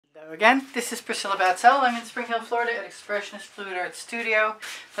So again, this is Priscilla Batzel. I'm in Spring Hill, Florida at Expressionist Fluid Art Studio.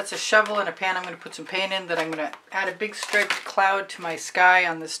 That's a shovel and a pan I'm going to put some paint in. Then I'm going to add a big striped cloud to my sky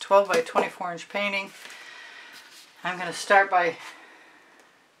on this 12 by 24 inch painting. I'm going to start by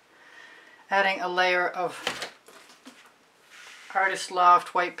adding a layer of Artist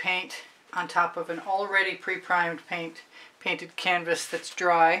Loft white paint on top of an already pre-primed painted canvas that's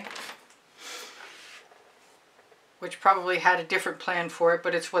dry, which probably had a different plan for it,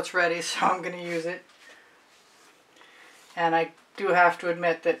 but it's what's ready, so I'm going to use it. And I do have to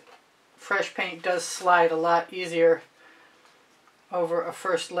admit that fresh paint does slide a lot easier over a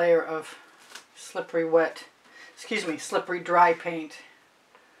first layer of slippery dry paint.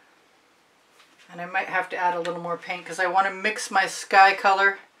 And I might have to add a little more paint because I want to mix my sky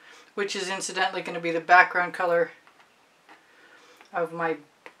color, which is incidentally going to be the background color of my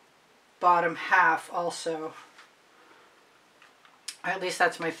bottom half also. At least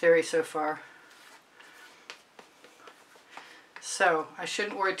that's my theory so far. So I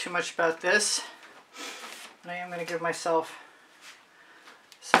shouldn't worry too much about this. But I am going to give myself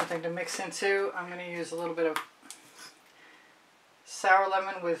something to mix into. I'm going to use a little bit of sour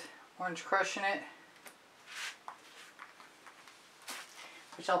lemon with orange crush in it,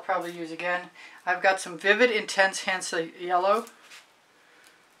 which I'll probably use again. I've got some Vivid Intense Hansa Yellow,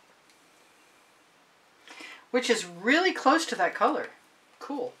 which is really close to that color.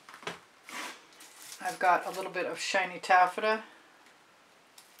 Cool. I've got a little bit of shiny taffeta.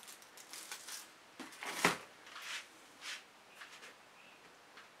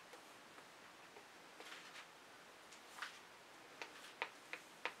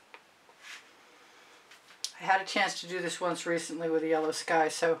 I had a chance to do this once recently with a yellow sky,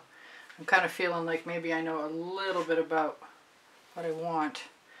 so I'm kind of feeling like maybe I know a little bit about what I want,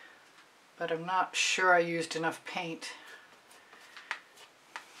 but I'm not sure I used enough paint.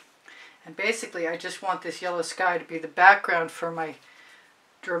 And basically I just want this yellow sky to be the background for my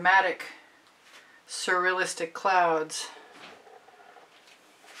dramatic, surrealistic clouds.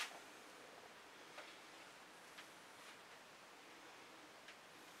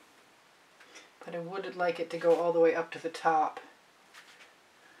 But I would like it to go all the way up to the top.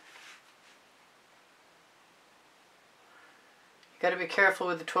 You got to be careful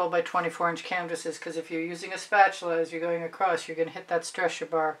with the 12 by 24 inch canvases, because if you're using a spatula as you're going across, you're going to hit that stretcher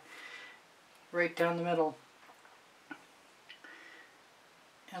bar right down the middle.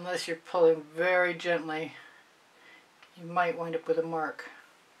 Unless you're pulling very gently, you might wind up with a mark.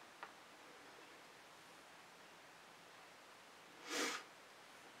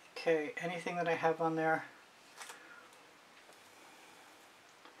 Okay, anything that I have on there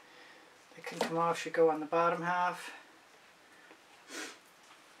that can come off should go on the bottom half.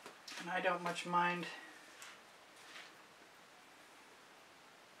 And I don't much mind.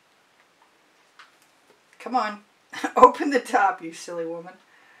 Come on, open the top, you silly woman.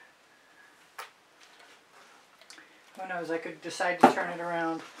 Who knows, I could decide to turn it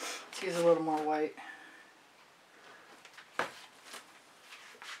around. Let's use a little more white.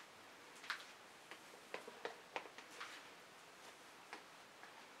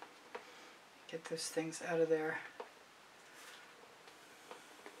 Get those things out of there.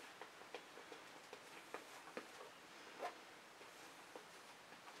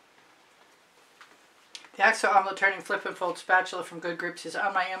 The Axo Omelette Turning Flip and Fold Spatula from Good Grips is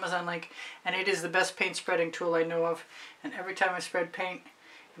on my Amazon link, and it is the best paint spreading tool I know of. And every time I spread paint,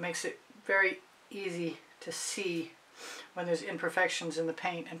 it makes it very easy to see when there's imperfections in the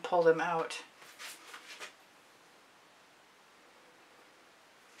paint and pull them out.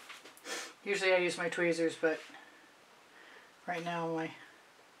 Usually I use my tweezers, but right now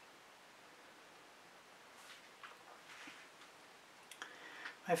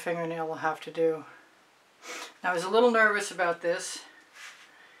my fingernail will have to do. Now I was a little nervous about this,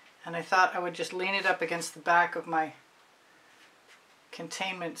 and I thought I would just lean it up against the back of my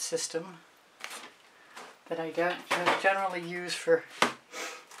containment system that I generally use for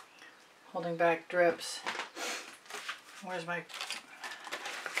holding back drips. Where's my...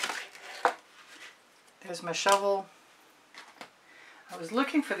 There's my shovel. I was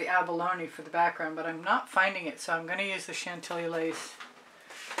looking for the abalone for the background, but I'm not finding it, so I'm going to use the Chantilly lace.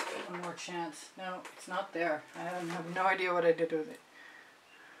 One more chance. No, it's not there. I have no idea what I did with it.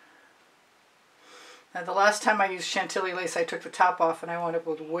 Now, the last time I used Chantilly lace, I took the top off and I wound up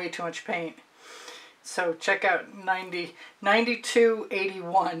with way too much paint. So check out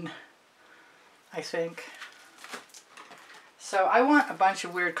 9281, I think. So I want a bunch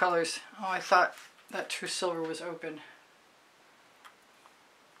of weird colors. Oh, I thought that True Silver was open.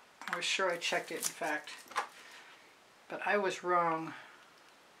 I was sure I checked it, in fact. But I was wrong.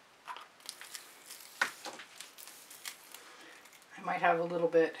 I might have a little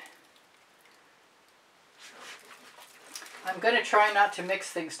bit. I'm going to try not to mix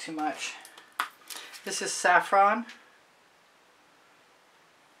things too much. This is Saffron.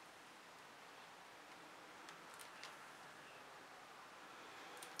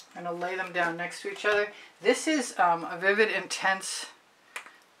 I'm going to lay them down next to each other. This is a Vivid Intense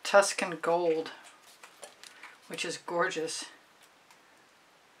Tuscan Gold, which is gorgeous.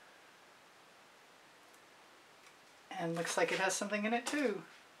 And looks like it has something in it too.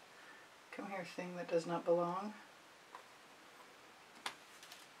 Come here, thing that does not belong.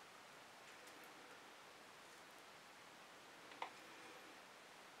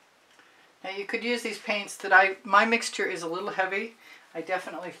 Now you could use these paints that my mixture is a little heavy. I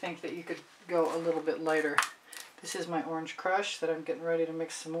definitely think that you could go a little bit lighter. This is my Orange Crush that I'm getting ready to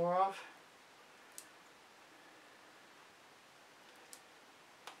mix some more of.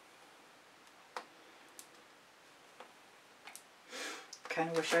 Kind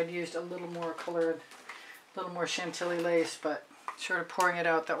of wish I'd used a little more color, a little more Chantilly lace, but sort of pouring it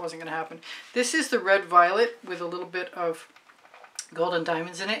out, that wasn't going to happen. This is the Red Violet with a little bit of golden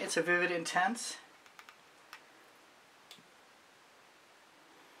diamonds in it. It's a Vivid Intense.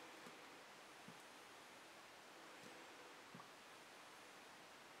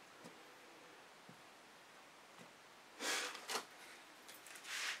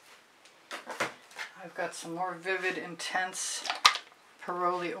 I've got some more Vivid Intense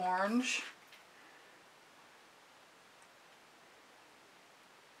Parrole Orange.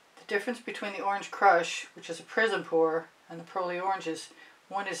 The difference between the Orange Crush, which is a Prizm pour, and the Parrole Orange is,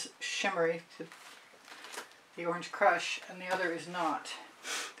 one is shimmery, the Orange Crush, and the other is not.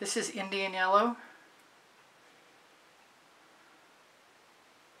 This is Indian Yellow.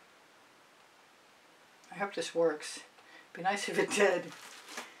 I hope this works. It'd be nice if it did.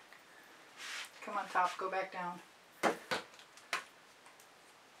 Come on, top, go back down.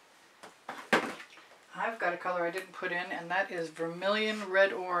 I've got a color I didn't put in, and that is Vermillion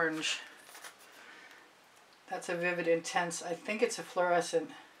Red Orange. That's a Vivid Intense. I think it's a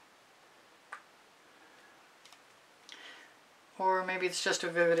Fluorescent. Or maybe it's just a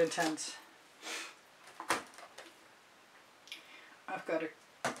Vivid Intense. I've got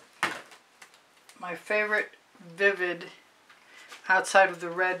my favorite Vivid outside of the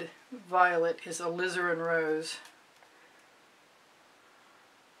Red Violet is Alizeran Rose.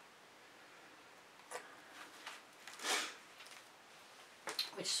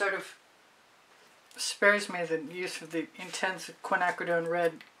 Which sort of spares me the use of the intense Quinacridon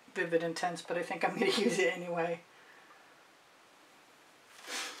Red Vivid Intense, but I think I'm going to use it anyway.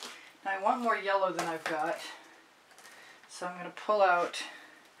 Now I want more yellow than I've got, so I'm going to pull out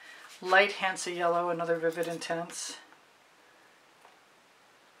light Hansa Yellow, another Vivid Intense.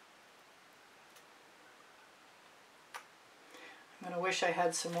 I'm going to wish I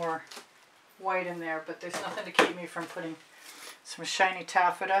had some more white in there, but there's nothing to keep me from putting some shiny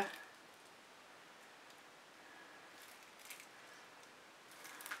taffeta.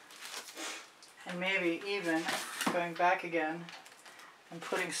 And maybe even going back again and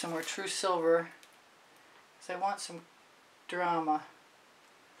putting some more true silver, because I want some drama.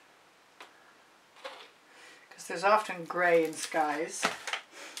 Because there's often gray in skies.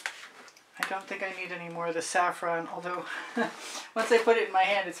 I don't think I need any more of the saffron, although once I put it in my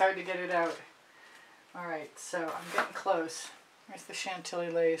hand it's hard to get it out. Alright, so I'm getting close. There's the Chantilly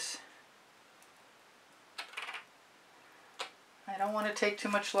lace. I don't want to take too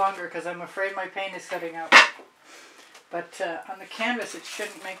much longer because I'm afraid my paint is setting up. But on the canvas it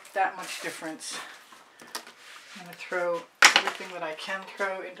shouldn't make that much difference. I'm going to throw everything that I can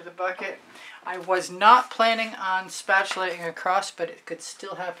throw into the bucket. I was not planning on spatulating across, but it could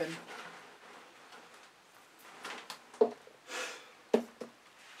still happen.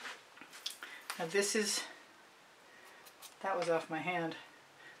 Now this is, that was off my hand.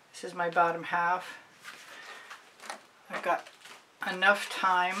 This is my bottom half. I've got enough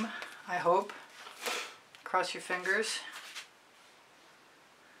time, I hope. Cross your fingers.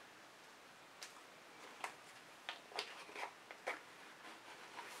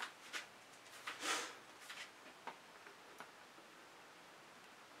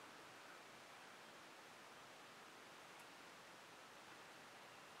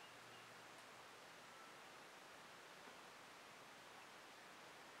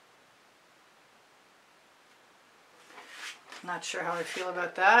 Not sure how I feel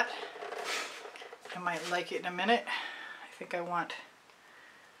about that. I might like it in a minute. I think I want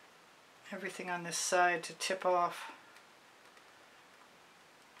everything on this side to tip off.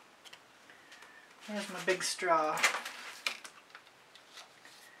 There's my big straw.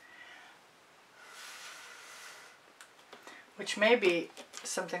 which may be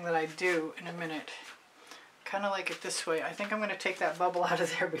something that I do in a minute. Kind of like it this way. I think I'm going to take that bubble out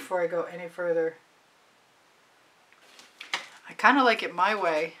of there before I go any further. I kind of like it my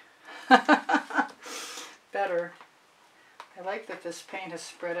way better. I like that this paint has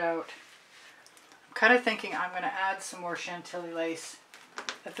spread out. I'm kind of thinking I'm going to add some more Chantilly lace,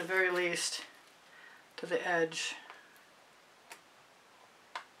 at the very least, to the edge.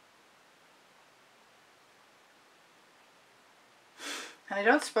 And I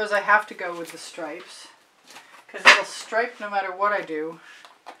don't suppose I have to go with the stripes, because it'll stripe no matter what I do.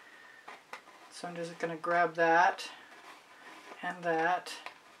 So I'm just going to grab that, and that,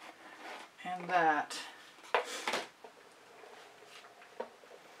 and that.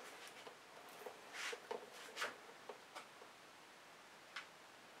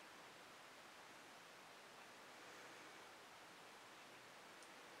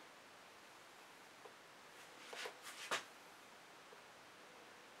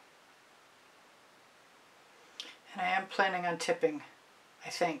 And I am planning on tipping, I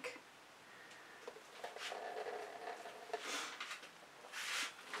think.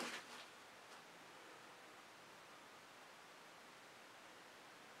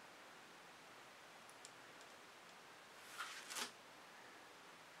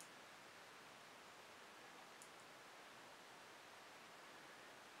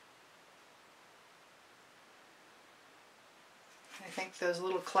 I think those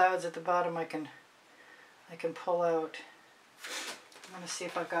little clouds at the bottom I can pull out. I'm going to see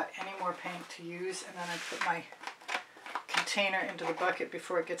if I've got any more paint to use, and then I put my container into the bucket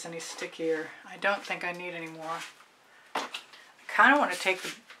before it gets any stickier. I don't think I need any more. I kind of want to take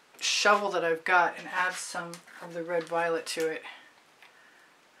the shovel that I've got and add some of the red violet to it.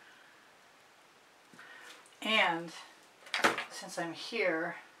 And since I'm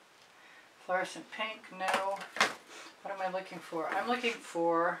here, fluorescent pink, no. What am I looking for? I'm looking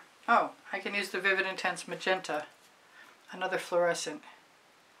for, oh, I can use the Vivid Intense Magenta, another fluorescent,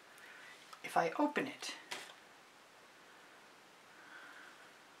 if I open it.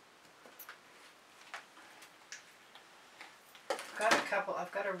 I've got a couple.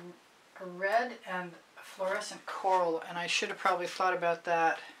 I've got a red and a fluorescent coral, and I should have probably thought about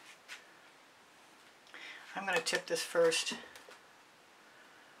that. I'm going to tip this first.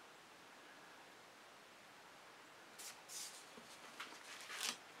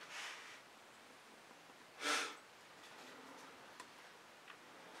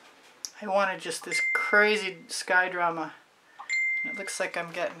 I wanted just this crazy sky drama, and it looks like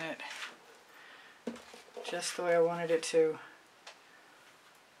I'm getting it just the way I wanted it to.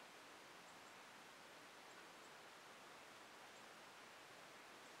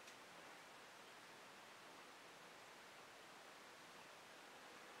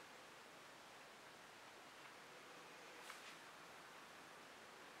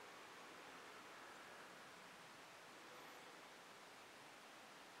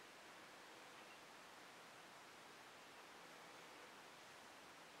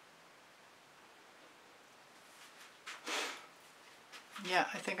 Yeah,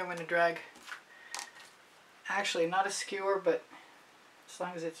 I think I'm going to drag, actually not a skewer, but as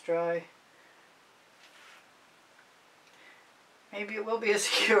long as it's dry. Maybe it will be a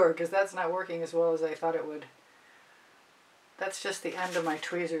skewer, because that's not working as well as I thought it would. That's just the end of my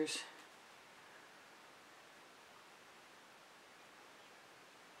tweezers.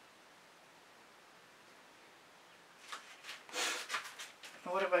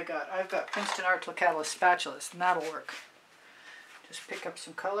 What have I got? I've got Princeton Art Catalyst spatulas, and that'll work. Just pick up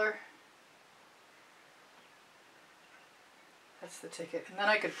some color. That's the ticket. And then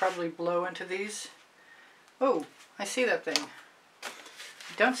I could probably blow into these. Oh, I see that thing.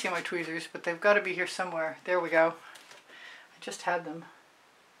 I don't see my tweezers, but they've got to be here somewhere. There we go. I just had them.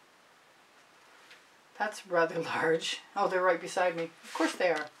 That's rather large. Oh, they're right beside me. Of course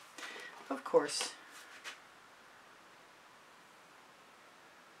they are. Of course.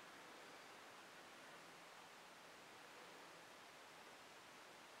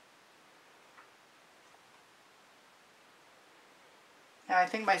 Now I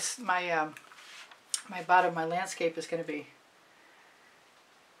think my bottom, my landscape is going to be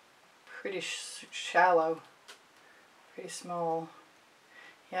pretty shallow, pretty small.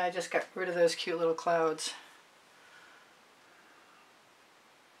 Yeah, I just got rid of those cute little clouds.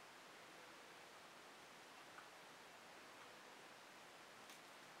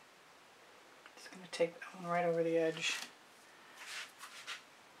 Just going to take that one right over the edge.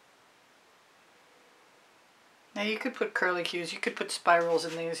 Now you could put curlicues, you could put spirals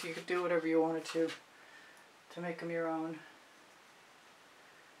in these, you could do whatever you wanted to make them your own.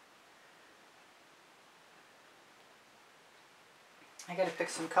 I gotta pick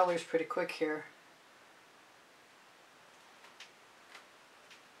some colors pretty quick here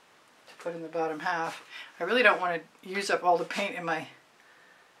to put in the bottom half. I really don't want to use up all the paint in my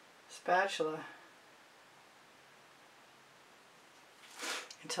spatula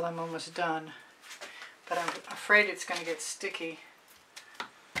until I'm almost done. But I'm afraid it's going to get sticky.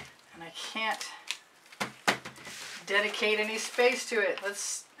 And I can't dedicate any space to it.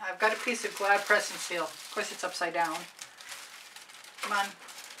 I've got a piece of Glad press and seal. Of course it's upside down. Come on,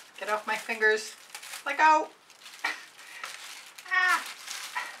 get off my fingers. Let go. Ah.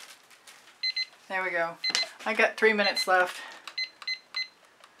 There we go. I got 3 minutes left.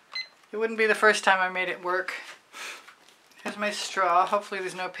 It wouldn't be the first time I made it work. Here's my straw. Hopefully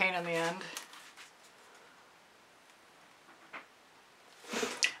there's no paint on the end.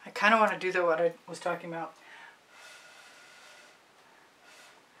 I kind of want to do though what I was talking about.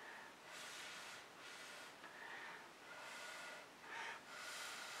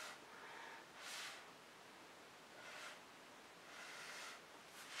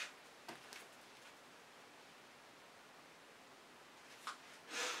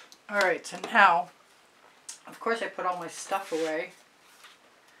 Alright, so now, of course I put all my stuff away.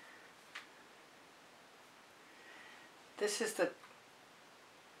 This is the,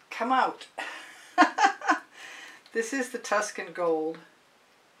 come out. This is the Tuscan Gold.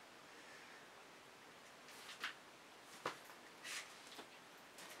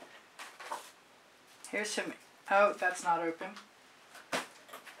 Here's some, oh, that's not open.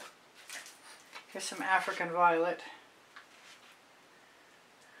 Here's some African Violet.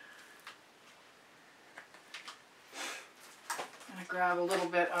 Grab a little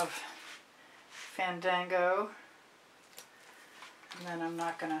bit of Fandango, and then I'm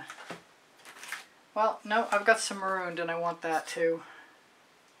not gonna, well, no, I've got some Marooned and I want that too.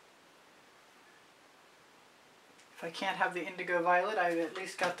 If I can't have the Indigo Violet, I've at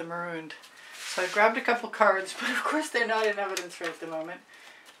least got the Marooned. So I grabbed a couple cards, but of course they're not in evidence right at the moment.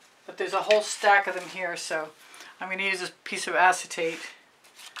 But there's a whole stack of them here, so I'm going to use a piece of acetate.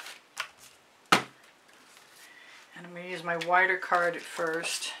 And I'm going to use my wider card at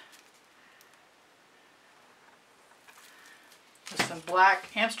first. With some black,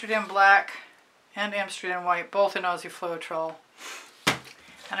 Amsterdam Black and Amsterdam White, both in Aussie Floetrol.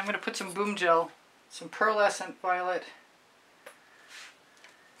 And I'm going to put some Boom Gel, some Pearlescent Violet,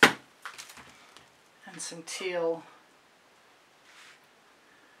 and some Teal.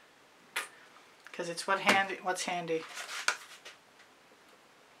 Because it's what's handy.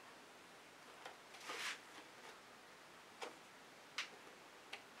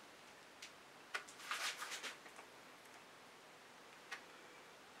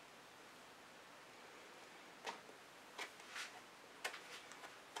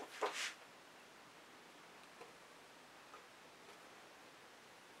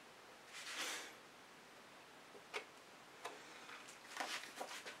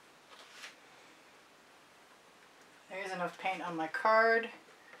 There's enough paint on my card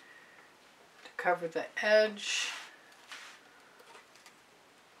to cover the edge.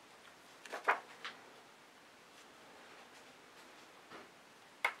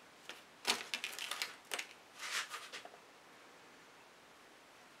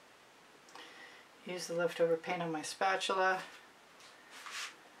 Use the leftover paint on my spatula.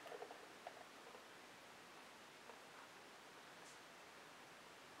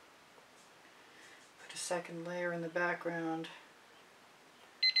 Second layer in the background.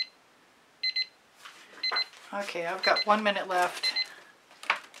 Okay, I've got 1 minute left.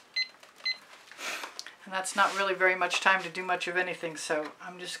 And that's not really very much time to do much of anything, so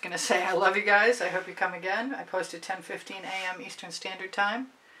I'm just going to say I love you guys. I hope you come again. I post at 10:15 a.m. Eastern Standard Time.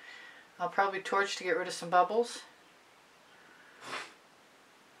 I'll probably torch to get rid of some bubbles.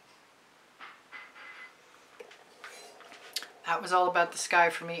 That was all about the sky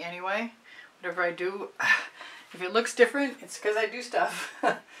for me anyway. Whatever I do, if it looks different, it's because I do stuff.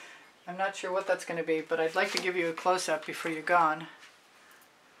 I'm not sure what that's going to be, but I'd like to give you a close-up before you're gone.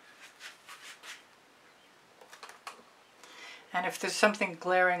 And if there's something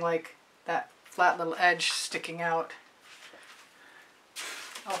glaring like that flat little edge sticking out,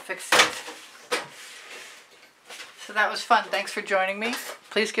 I'll fix it. So that was fun. Thanks for joining me.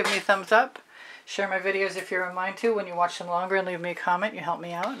 Please give me a thumbs up. Share my videos if you're in mind to. When you watch them longer, and leave me a comment. You help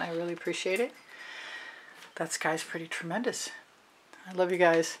me out, and I really appreciate it. That sky's pretty tremendous. I love you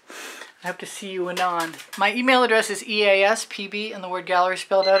guys. I hope to see you anon. My email address is easpb and the word gallery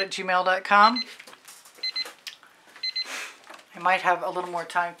spelled out at gmail.com. I might have a little more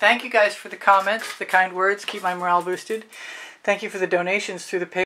time. Thank you guys for the comments, the kind words. Keep my morale boosted. Thank you for the donations through the